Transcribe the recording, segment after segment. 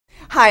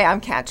Hi,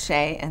 I'm Katt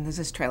Shea, and this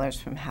is Trailers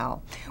from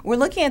Hell. We're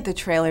looking at the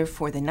trailer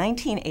for the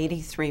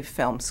 1983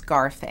 film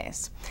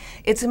Scarface.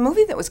 It's a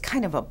movie that was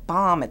kind of a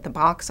bomb at the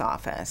box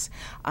office.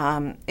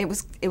 It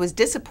was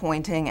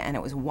disappointing, and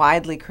it was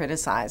widely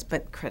criticized,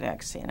 but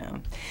critics, you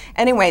know.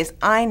 Anyways,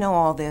 I know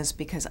all this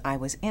because I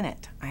was in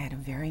it. I had a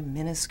very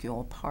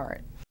minuscule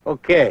part.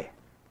 Okay,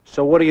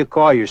 so what do you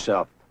call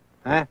yourself?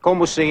 Huh?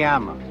 ¿Cómo se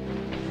llama?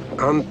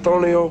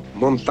 Antonio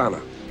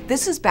Montana.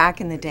 This is back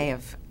in the day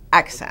of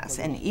excess,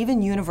 and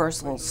even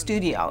Universal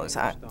Studios,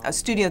 a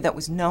studio that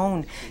was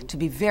known to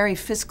be very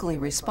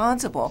fiscally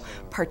responsible,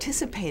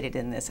 participated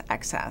in this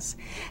excess.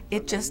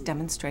 It just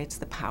demonstrates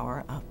the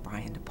power of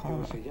Brian De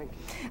Palma.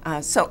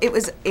 So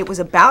it was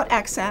about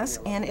excess,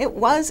 and it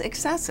was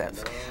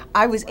excessive.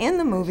 I was in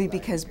the movie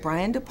because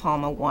Brian De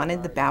Palma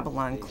wanted the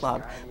Babylon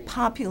Club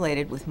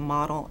populated with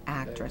model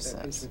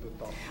actresses.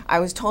 I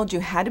was told you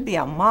had to be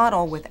a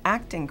model with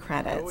acting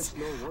credits,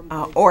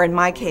 or in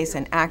my case,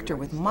 an actor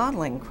with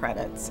modeling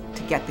credits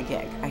to get the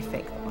gig. I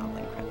faked the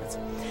modeling credits.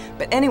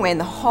 But anyway,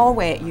 the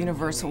hallway at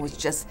Universal was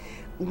just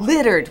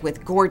littered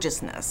with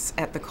gorgeousness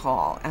at the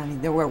call. I mean,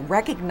 there were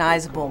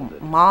recognizable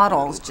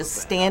models just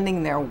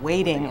standing there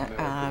waiting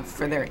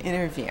for their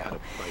interview.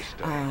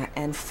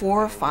 And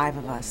 4 or 5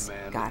 of us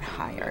got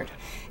hired.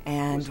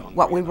 And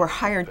what we were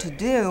hired to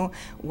do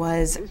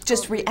was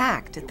just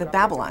react at the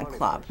Babylon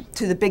Club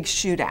to the big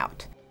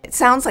shootout. It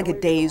sounds like a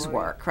day's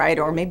work, right?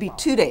 Or maybe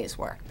 2 days'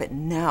 work, but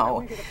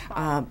no.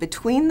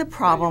 Between the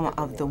problem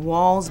of the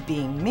walls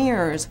being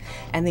mirrors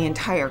and the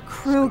entire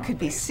crew could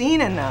be seen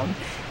in them,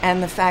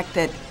 and the fact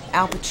that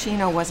Al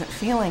Pacino wasn't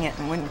feeling it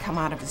and wouldn't come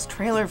out of his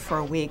trailer for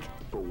a week,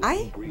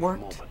 I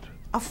worked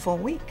a full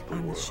week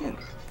on the shoot.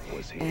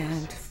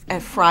 And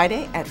at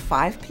Friday at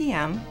 5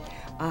 p.m.,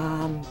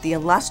 the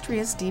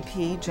illustrious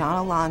DP, John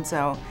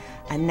Alonzo,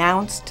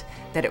 announced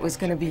that it was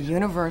going to be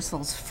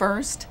Universal's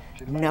first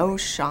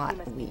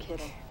no-shot week.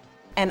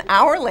 An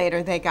hour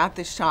later, they got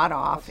the shot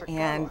off,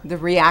 and the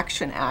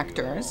reaction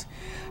actors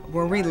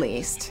were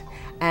released.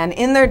 And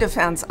in their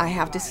defense, I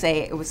have to say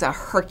it was a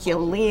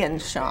Herculean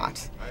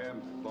shot.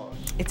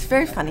 It's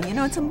very funny. You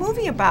know, it's a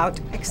movie about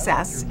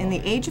excess, in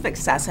the age of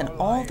excess, and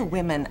all the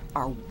women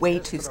are way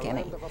too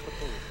skinny.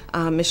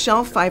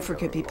 Michelle Pfeiffer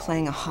could be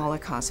playing a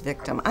Holocaust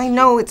victim. I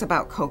know it's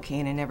about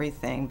cocaine and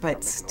everything,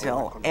 but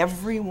still,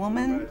 every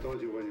woman.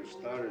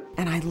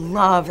 And I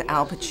love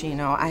Al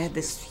Pacino. I had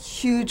this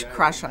huge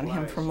crush on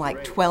him from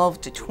like 12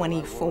 to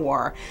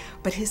 24,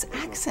 but his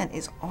accent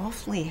is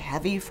awfully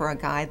heavy for a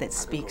guy that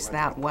speaks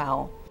that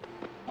well.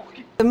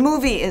 The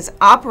movie is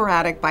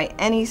operatic by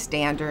any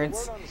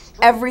standards.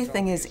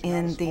 Everything is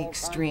in the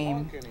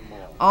extreme.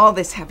 All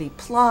this heavy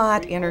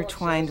plot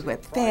intertwined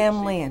with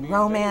family and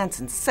romance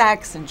and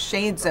sex and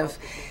shades of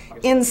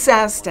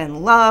incest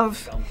and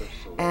love.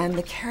 And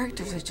the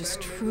characters are just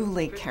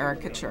truly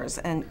caricatures,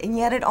 and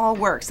yet it all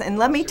works. And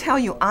let me tell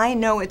you, I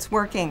know it's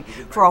working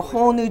for a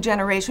whole new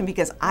generation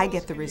because I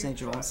get the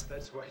residuals.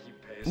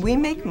 We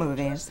make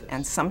movies,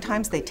 and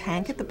sometimes they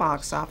tank at the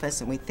box office,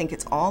 and we think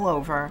it's all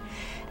over.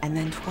 And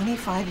then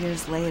 25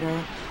 years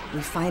later, we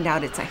find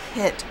out it's a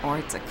hit or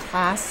it's a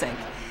classic.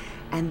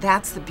 And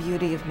that's the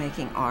beauty of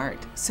making art.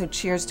 So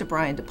cheers to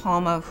Brian De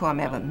Palma, who I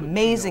have an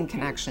amazing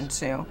connection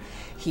to.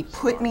 He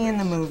put me in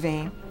the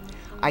movie.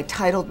 I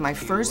titled my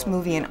first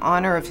movie in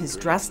honor of his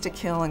Dress to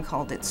Kill and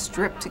called it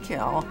Strip to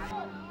Kill.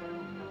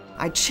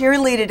 I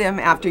cheerleaded him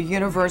after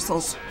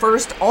Universal's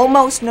first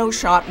almost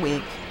no-shot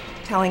week,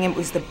 telling him it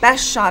was the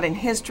best shot in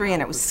history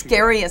and it was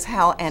scary as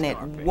hell, and it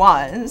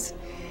was.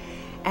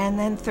 And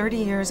then 30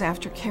 years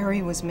after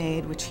Carrie was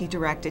made, which he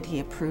directed, he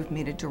approved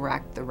me to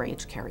direct The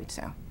Rage Carrie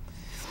 2.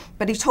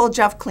 But he told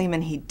Jeff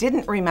Kleeman he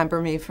didn't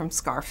remember me from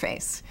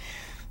Scarface.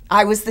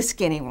 I was the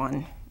skinny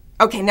one.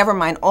 Okay, never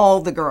mind,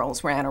 all the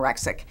girls were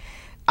anorexic.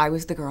 I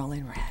was the girl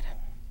in red.